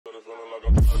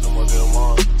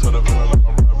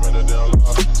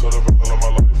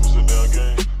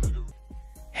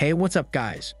Hey, what's up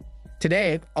guys?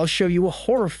 Today, I'll show you a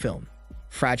horror film,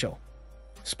 Fragile.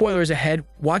 Spoilers ahead,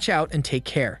 watch out and take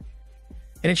care.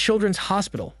 In a children's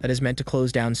hospital that is meant to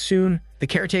close down soon, the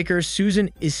caretaker, Susan,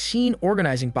 is seen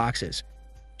organizing boxes.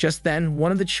 Just then,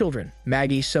 one of the children,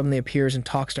 Maggie, suddenly appears and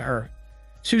talks to her.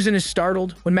 Susan is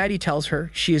startled when Maggie tells her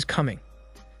she is coming.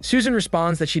 Susan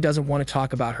responds that she doesn't want to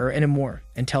talk about her anymore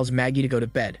and tells Maggie to go to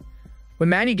bed. When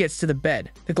Maggie gets to the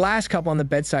bed, the glass cup on the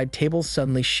bedside table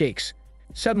suddenly shakes.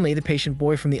 Suddenly, the patient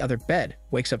boy from the other bed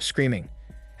wakes up screaming.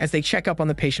 As they check up on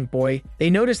the patient boy, they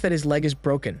notice that his leg is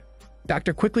broken.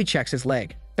 Doctor quickly checks his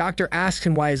leg. Doctor asks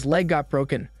him why his leg got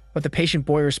broken, but the patient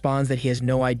boy responds that he has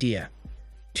no idea.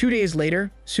 2 days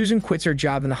later, Susan quits her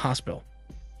job in the hospital.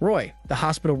 Roy, the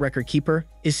hospital record keeper,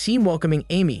 is seen welcoming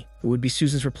Amy, who would be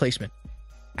Susan's replacement.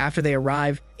 After they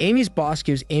arrive, Amy's boss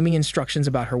gives Amy instructions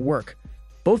about her work.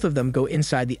 Both of them go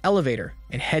inside the elevator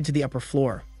and head to the upper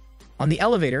floor. On the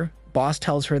elevator, Boss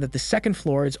tells her that the second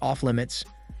floor is off limits.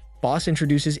 Boss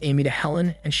introduces Amy to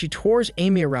Helen, and she tours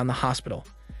Amy around the hospital.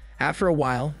 After a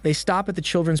while, they stop at the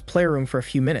children's playroom for a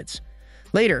few minutes.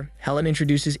 Later, Helen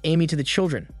introduces Amy to the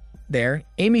children. There,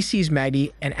 Amy sees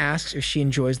Maggie and asks if she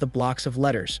enjoys the blocks of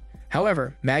letters.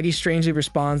 However, Maggie strangely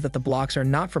responds that the blocks are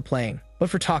not for playing, but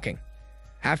for talking.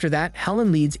 After that,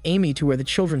 Helen leads Amy to where the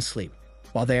children sleep.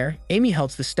 While there, Amy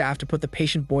helps the staff to put the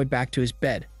patient boy back to his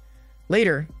bed.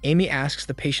 Later, Amy asks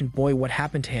the patient boy what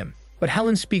happened to him, but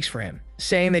Helen speaks for him,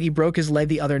 saying that he broke his leg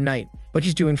the other night, but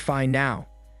he's doing fine now.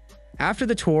 After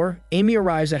the tour, Amy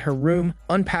arrives at her room,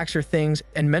 unpacks her things,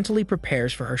 and mentally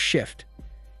prepares for her shift.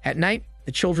 At night,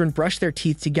 the children brush their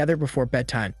teeth together before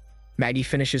bedtime. Maggie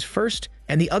finishes first,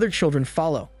 and the other children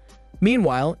follow.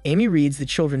 Meanwhile, Amy reads the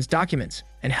children's documents,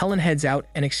 and Helen heads out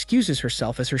and excuses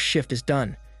herself as her shift is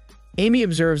done. Amy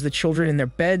observes the children in their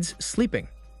beds, sleeping.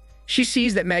 She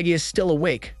sees that Maggie is still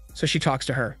awake, so she talks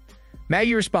to her.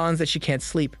 Maggie responds that she can't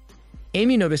sleep.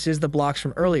 Amy notices the blocks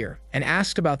from earlier and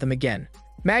asks about them again.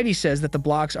 Maggie says that the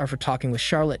blocks are for talking with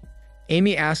Charlotte.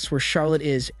 Amy asks where Charlotte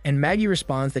is, and Maggie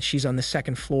responds that she's on the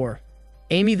second floor.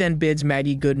 Amy then bids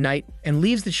Maggie good night and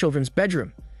leaves the children's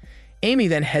bedroom. Amy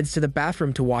then heads to the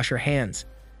bathroom to wash her hands.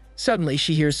 Suddenly,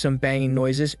 she hears some banging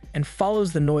noises and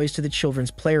follows the noise to the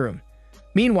children's playroom.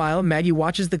 Meanwhile, Maggie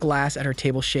watches the glass at her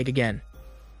table shake again.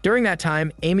 During that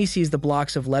time, Amy sees the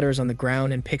blocks of letters on the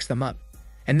ground and picks them up.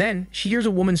 And then, she hears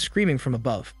a woman screaming from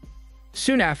above.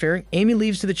 Soon after, Amy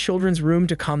leaves to the children's room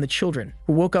to calm the children,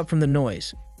 who woke up from the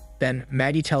noise. Then,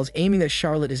 Maggie tells Amy that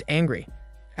Charlotte is angry.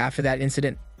 After that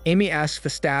incident, Amy asks the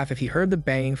staff if he heard the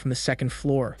banging from the second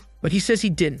floor, but he says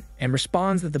he didn't and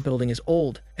responds that the building is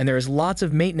old and there is lots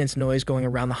of maintenance noise going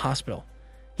around the hospital.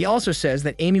 He also says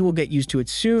that Amy will get used to it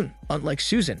soon, unlike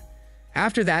Susan.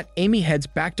 After that, Amy heads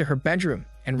back to her bedroom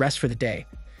and rests for the day.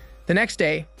 The next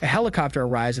day, a helicopter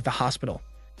arrives at the hospital.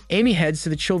 Amy heads to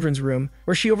the children's room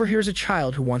where she overhears a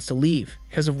child who wants to leave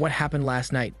because of what happened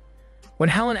last night. When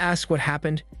Helen asks what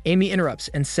happened, Amy interrupts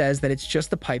and says that it's just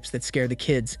the pipes that scare the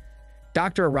kids.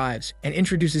 Doctor arrives and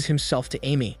introduces himself to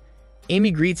Amy.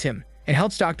 Amy greets him and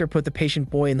helps Doctor put the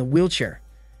patient boy in the wheelchair.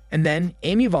 And then,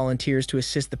 Amy volunteers to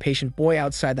assist the patient boy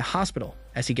outside the hospital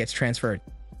as he gets transferred.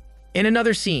 In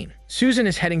another scene, Susan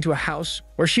is heading to a house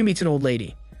where she meets an old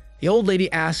lady. The old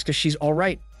lady asks if she's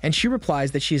alright, and she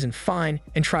replies that she isn't fine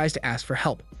and tries to ask for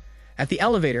help. At the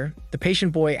elevator, the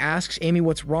patient boy asks Amy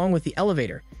what's wrong with the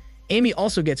elevator. Amy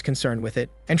also gets concerned with it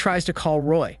and tries to call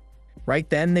Roy. Right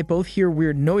then, they both hear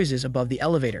weird noises above the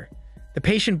elevator. The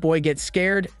patient boy gets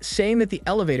scared, saying that the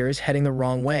elevator is heading the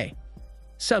wrong way.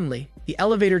 Suddenly, the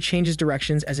elevator changes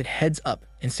directions as it heads up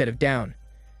instead of down.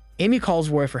 Amy calls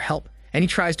Roy for help, and he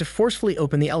tries to forcefully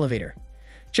open the elevator.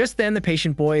 Just then, the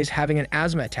patient boy is having an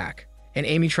asthma attack, and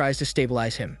Amy tries to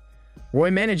stabilize him.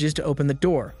 Roy manages to open the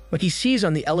door, but he sees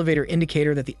on the elevator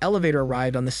indicator that the elevator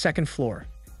arrived on the second floor.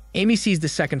 Amy sees the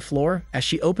second floor as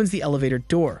she opens the elevator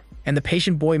door, and the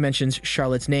patient boy mentions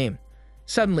Charlotte's name.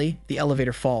 Suddenly, the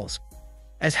elevator falls.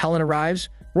 As Helen arrives,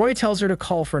 Roy tells her to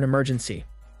call for an emergency.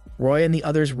 Roy and the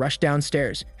others rush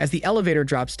downstairs as the elevator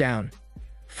drops down.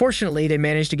 Fortunately, they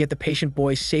manage to get the patient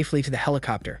boy safely to the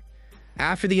helicopter.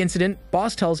 After the incident,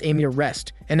 Boss tells Amy to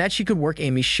rest and that she could work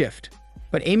Amy's shift.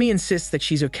 But Amy insists that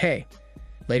she's okay.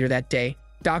 Later that day,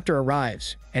 Doctor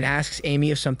arrives and asks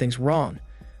Amy if something's wrong.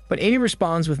 But Amy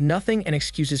responds with nothing and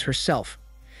excuses herself.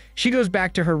 She goes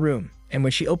back to her room, and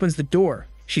when she opens the door,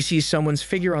 she sees someone's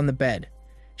figure on the bed.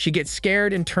 She gets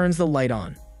scared and turns the light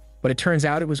on. But it turns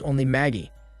out it was only Maggie.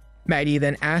 Maggie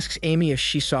then asks Amy if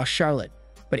she saw Charlotte,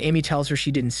 but Amy tells her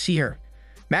she didn't see her.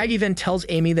 Maggie then tells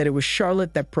Amy that it was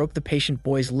Charlotte that broke the patient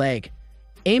boy's leg.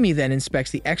 Amy then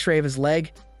inspects the x-ray of his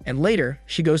leg, and later,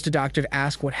 she goes to Doctor to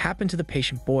ask what happened to the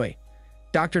patient boy.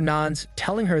 Dr. nods,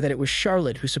 telling her that it was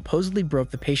Charlotte who supposedly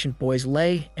broke the patient boy's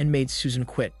leg and made Susan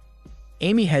quit.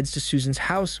 Amy heads to Susan's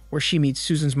house, where she meets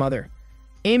Susan's mother.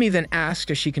 Amy then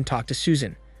asks if she can talk to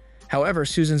Susan. However,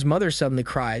 Susan's mother suddenly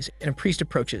cries, and a priest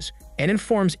approaches and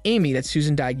informs Amy that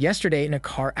Susan died yesterday in a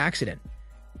car accident.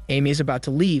 Amy is about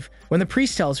to leave when the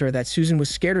priest tells her that Susan was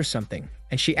scared of something,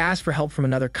 and she asks for help from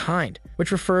another kind,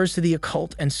 which refers to the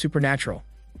occult and supernatural.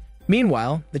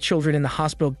 Meanwhile, the children in the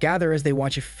hospital gather as they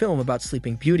watch a film about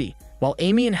Sleeping Beauty, while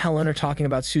Amy and Helen are talking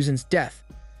about Susan's death.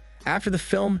 After the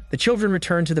film, the children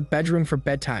return to the bedroom for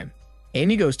bedtime.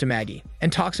 Amy goes to Maggie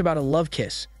and talks about a love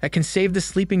kiss that can save the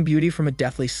Sleeping Beauty from a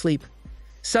deathly sleep.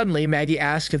 Suddenly, Maggie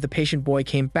asks if the patient boy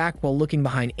came back while looking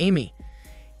behind Amy.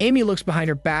 Amy looks behind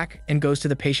her back and goes to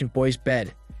the patient boy's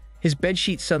bed. His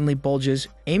bedsheet suddenly bulges.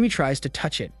 Amy tries to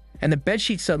touch it, and the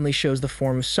bedsheet suddenly shows the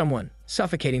form of someone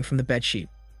suffocating from the bedsheet.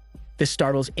 This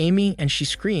startles Amy, and she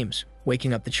screams,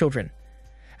 waking up the children.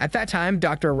 At that time,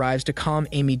 Doctor arrives to calm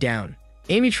Amy down.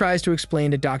 Amy tries to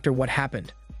explain to Doctor what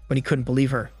happened, but he couldn't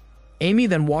believe her. Amy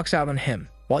then walks out on him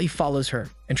while he follows her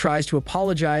and tries to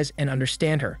apologize and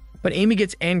understand her, but Amy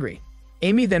gets angry.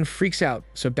 Amy then freaks out,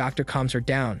 so Doctor calms her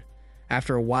down.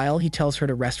 After a while, he tells her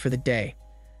to rest for the day.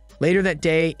 Later that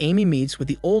day, Amy meets with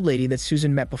the old lady that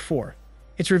Susan met before.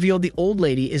 It's revealed the old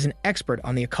lady is an expert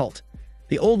on the occult.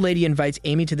 The old lady invites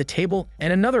Amy to the table,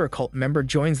 and another occult member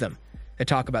joins them. They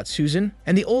talk about Susan,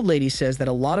 and the old lady says that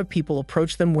a lot of people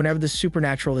approach them whenever the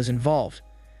supernatural is involved.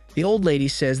 The old lady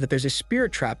says that there's a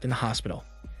spirit trapped in the hospital.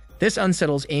 This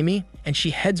unsettles Amy, and she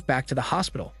heads back to the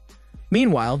hospital.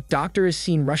 Meanwhile, Doctor is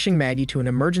seen rushing Maggie to an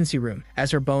emergency room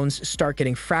as her bones start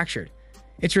getting fractured.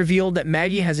 It's revealed that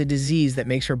Maggie has a disease that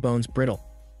makes her bones brittle.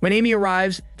 When Amy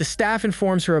arrives, the staff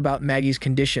informs her about Maggie's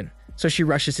condition, so she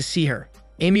rushes to see her.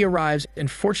 Amy arrives, and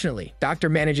fortunately, Doctor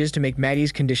manages to make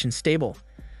Maggie's condition stable.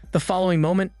 The following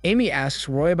moment, Amy asks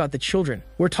Roy about the children.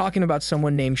 We're talking about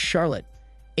someone named Charlotte.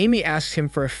 Amy asks him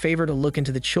for a favor to look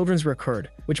into the children's record,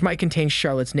 which might contain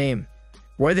Charlotte's name.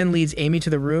 Roy then leads Amy to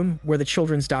the room where the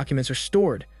children's documents are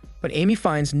stored, but Amy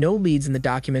finds no leads in the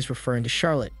documents referring to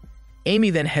Charlotte. Amy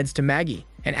then heads to Maggie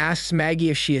and asks Maggie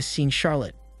if she has seen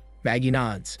Charlotte. Maggie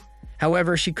nods.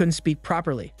 However, she couldn't speak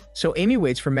properly, so Amy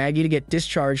waits for Maggie to get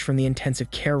discharged from the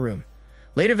intensive care room.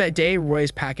 Later that day, Roy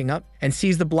is packing up and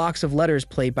sees the blocks of letters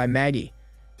played by Maggie.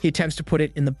 He attempts to put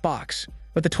it in the box,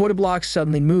 but the toilet blocks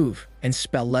suddenly move and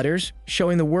spell letters,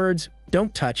 showing the words,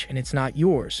 "Don't touch and it's not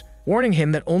yours," warning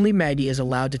him that only Maggie is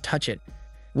allowed to touch it.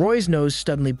 Roy's nose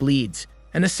suddenly bleeds,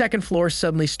 and the second floor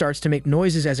suddenly starts to make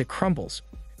noises as it crumbles.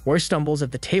 Roy stumbles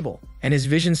at the table, and his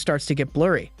vision starts to get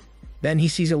blurry. Then he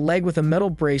sees a leg with a metal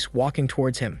brace walking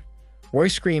towards him. Roy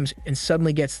screams and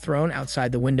suddenly gets thrown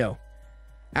outside the window.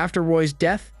 After Roy's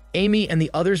death, Amy and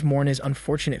the others mourn his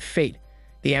unfortunate fate.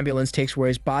 The ambulance takes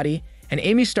Roy's body, and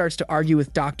Amy starts to argue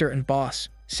with Doctor and Boss,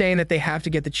 saying that they have to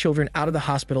get the children out of the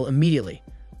hospital immediately.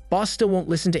 Boss still won't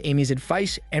listen to Amy's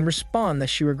advice and respond that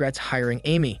she regrets hiring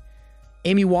Amy.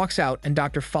 Amy walks out, and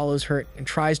Doctor follows her and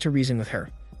tries to reason with her,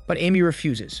 but Amy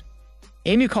refuses.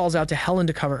 Amy calls out to Helen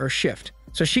to cover her shift,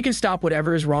 so she can stop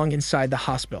whatever is wrong inside the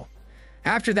hospital.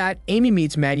 After that, Amy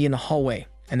meets Maggie in the hallway,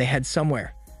 and they head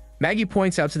somewhere. Maggie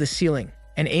points out to the ceiling,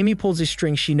 and Amy pulls a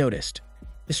string she noticed.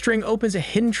 The string opens a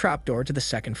hidden trapdoor to the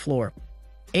second floor.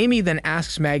 Amy then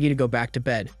asks Maggie to go back to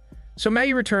bed, so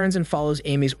Maggie returns and follows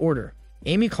Amy's order.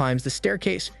 Amy climbs the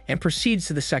staircase and proceeds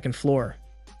to the second floor.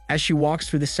 As she walks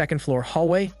through the second floor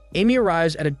hallway, Amy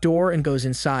arrives at a door and goes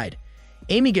inside.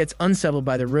 Amy gets unsettled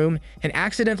by the room and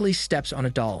accidentally steps on a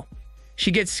doll.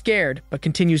 She gets scared, but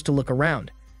continues to look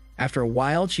around. After a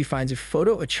while, she finds a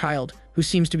photo of a child who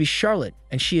seems to be Charlotte,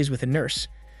 and she is with a nurse.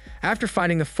 After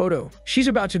finding the photo, she's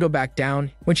about to go back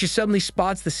down when she suddenly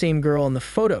spots the same girl in the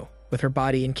photo, with her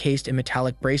body encased in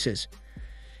metallic braces.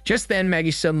 Just then,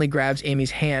 Maggie suddenly grabs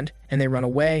Amy's hand, and they run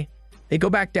away. They go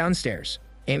back downstairs.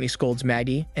 Amy scolds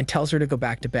Maggie and tells her to go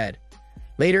back to bed.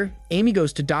 Later, Amy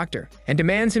goes to Doctor and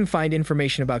demands him find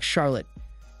information about Charlotte.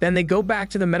 Then they go back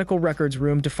to the medical records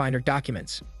room to find her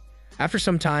documents. After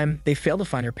some time, they fail to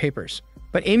find her papers.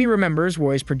 But Amy remembers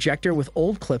Roy's projector with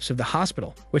old clips of the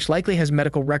hospital, which likely has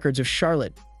medical records of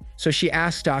Charlotte. So she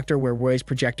asks Doctor where Roy's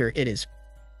projector it is.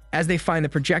 As they find the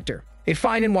projector, they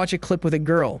find and watch a clip with a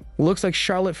girl who looks like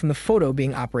Charlotte from the photo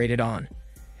being operated on.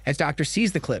 As Doctor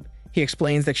sees the clip, he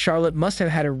explains that Charlotte must have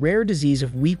had a rare disease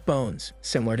of weak bones,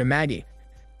 similar to Maggie.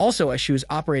 Also, as she was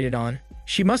operated on,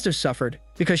 she must have suffered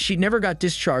because she never got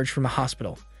discharged from a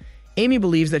hospital. Amy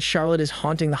believes that Charlotte is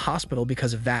haunting the hospital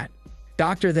because of that.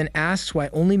 Doctor then asks why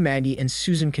only Maggie and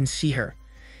Susan can see her.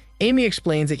 Amy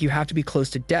explains that you have to be close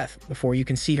to death before you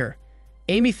can see her.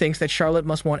 Amy thinks that Charlotte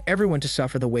must want everyone to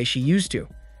suffer the way she used to.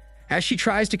 As she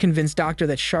tries to convince Doctor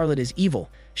that Charlotte is evil,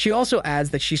 she also adds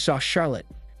that she saw Charlotte.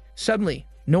 Suddenly,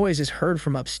 noise is heard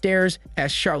from upstairs as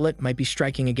Charlotte might be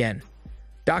striking again.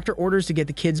 Doctor orders to get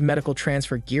the kids' medical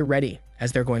transfer gear ready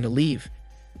as they're going to leave.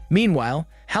 Meanwhile,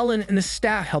 Helen and the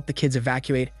staff help the kids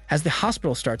evacuate as the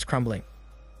hospital starts crumbling.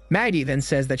 Maggie then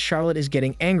says that Charlotte is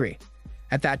getting angry.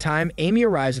 At that time, Amy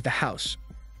arrives at the house.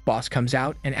 Boss comes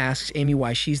out and asks Amy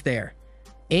why she's there.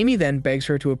 Amy then begs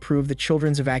her to approve the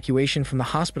children's evacuation from the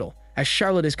hospital as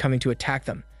Charlotte is coming to attack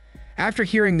them. After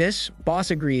hearing this,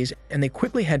 Boss agrees and they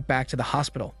quickly head back to the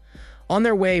hospital. On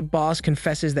their way, Boss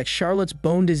confesses that Charlotte's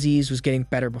bone disease was getting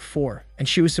better before and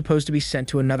she was supposed to be sent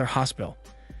to another hospital.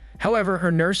 However,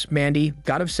 her nurse, Mandy,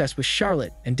 got obsessed with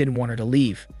Charlotte and didn't want her to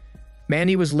leave.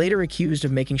 Mandy was later accused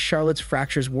of making Charlotte's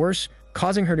fractures worse,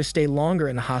 causing her to stay longer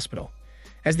in the hospital.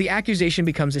 As the accusation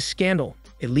becomes a scandal,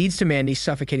 it leads to Mandy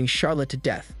suffocating Charlotte to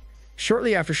death.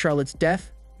 Shortly after Charlotte's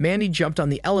death, Mandy jumped on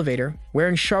the elevator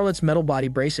wearing Charlotte's metal body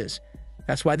braces.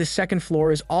 That's why the second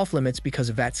floor is off limits because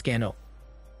of that scandal.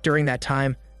 During that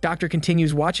time, Doctor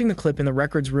continues watching the clip in the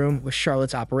records room with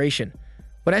Charlotte's operation.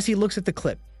 But as he looks at the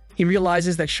clip, he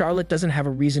realizes that Charlotte doesn't have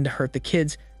a reason to hurt the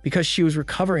kids because she was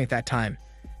recovering at that time.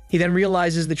 He then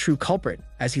realizes the true culprit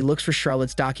as he looks for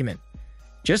Charlotte's document.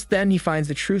 Just then, he finds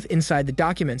the truth inside the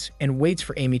documents and waits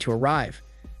for Amy to arrive.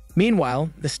 Meanwhile,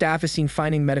 the staff is seen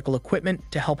finding medical equipment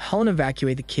to help Helen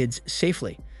evacuate the kids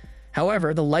safely.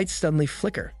 However, the lights suddenly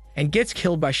flicker and gets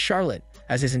killed by Charlotte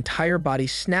as his entire body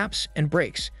snaps and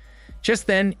breaks. Just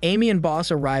then, Amy and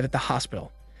Boss arrive at the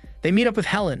hospital. They meet up with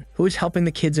Helen, who is helping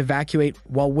the kids evacuate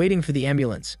while waiting for the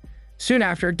ambulance. Soon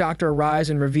after, Doctor arrives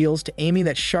and reveals to Amy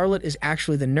that Charlotte is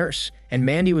actually the nurse and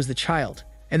Mandy was the child,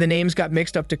 and the names got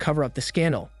mixed up to cover up the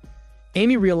scandal.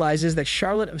 Amy realizes that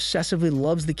Charlotte obsessively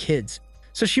loves the kids,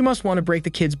 so she must want to break the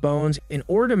kids' bones in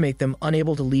order to make them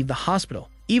unable to leave the hospital,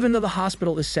 even though the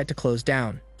hospital is set to close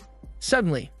down.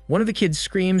 Suddenly, one of the kids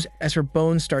screams as her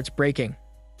bone starts breaking.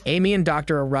 Amy and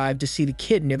Doctor arrive to see the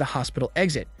kid near the hospital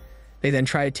exit. They then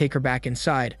try to take her back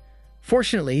inside.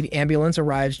 Fortunately, the ambulance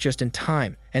arrives just in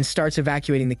time and starts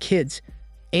evacuating the kids.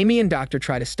 Amy and Doctor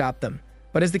try to stop them,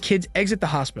 but as the kids exit the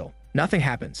hospital, nothing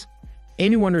happens.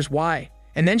 Amy wonders why,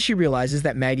 and then she realizes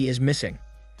that Maggie is missing.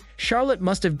 Charlotte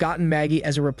must have gotten Maggie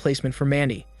as a replacement for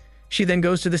Mandy. She then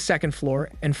goes to the second floor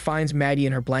and finds Maggie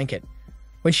in her blanket.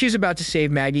 When she's about to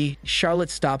save Maggie, Charlotte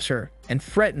stops her and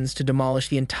threatens to demolish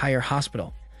the entire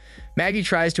hospital. Maggie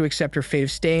tries to accept her fate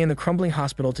of staying in the crumbling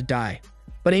hospital to die,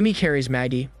 but Amy carries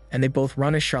Maggie, and they both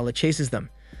run as Charlotte chases them.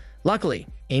 Luckily,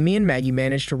 Amy and Maggie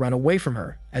manage to run away from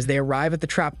her as they arrive at the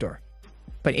trapdoor.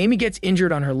 But Amy gets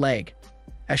injured on her leg.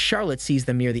 As Charlotte sees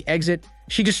them near the exit,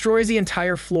 she destroys the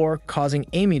entire floor, causing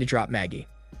Amy to drop Maggie.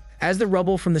 As the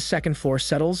rubble from the second floor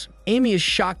settles, Amy is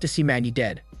shocked to see Maggie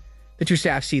dead. The two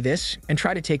staff see this and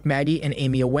try to take Maggie and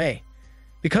Amy away.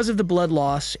 Because of the blood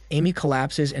loss, Amy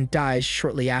collapses and dies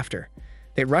shortly after.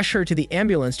 They rush her to the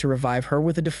ambulance to revive her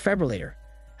with a defibrillator.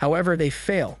 However, they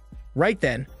fail. Right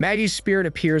then, Maggie's spirit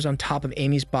appears on top of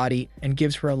Amy's body and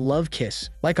gives her a love kiss,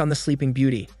 like on the Sleeping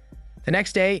Beauty. The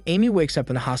next day, Amy wakes up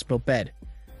in the hospital bed.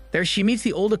 There she meets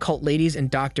the old occult ladies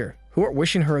and Doctor, who are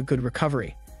wishing her a good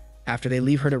recovery. After they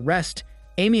leave her to rest,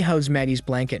 Amy hugs Maggie's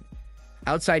blanket.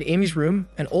 Outside Amy's room,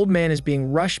 an old man is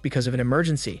being rushed because of an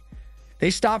emergency. They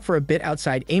stop for a bit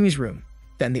outside Amy's room.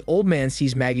 Then the old man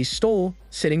sees Maggie's stole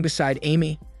sitting beside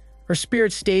Amy. Her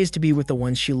spirit stays to be with the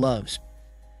ones she loves.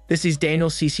 This is Daniel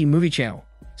CC Movie Channel.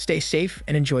 Stay safe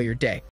and enjoy your day.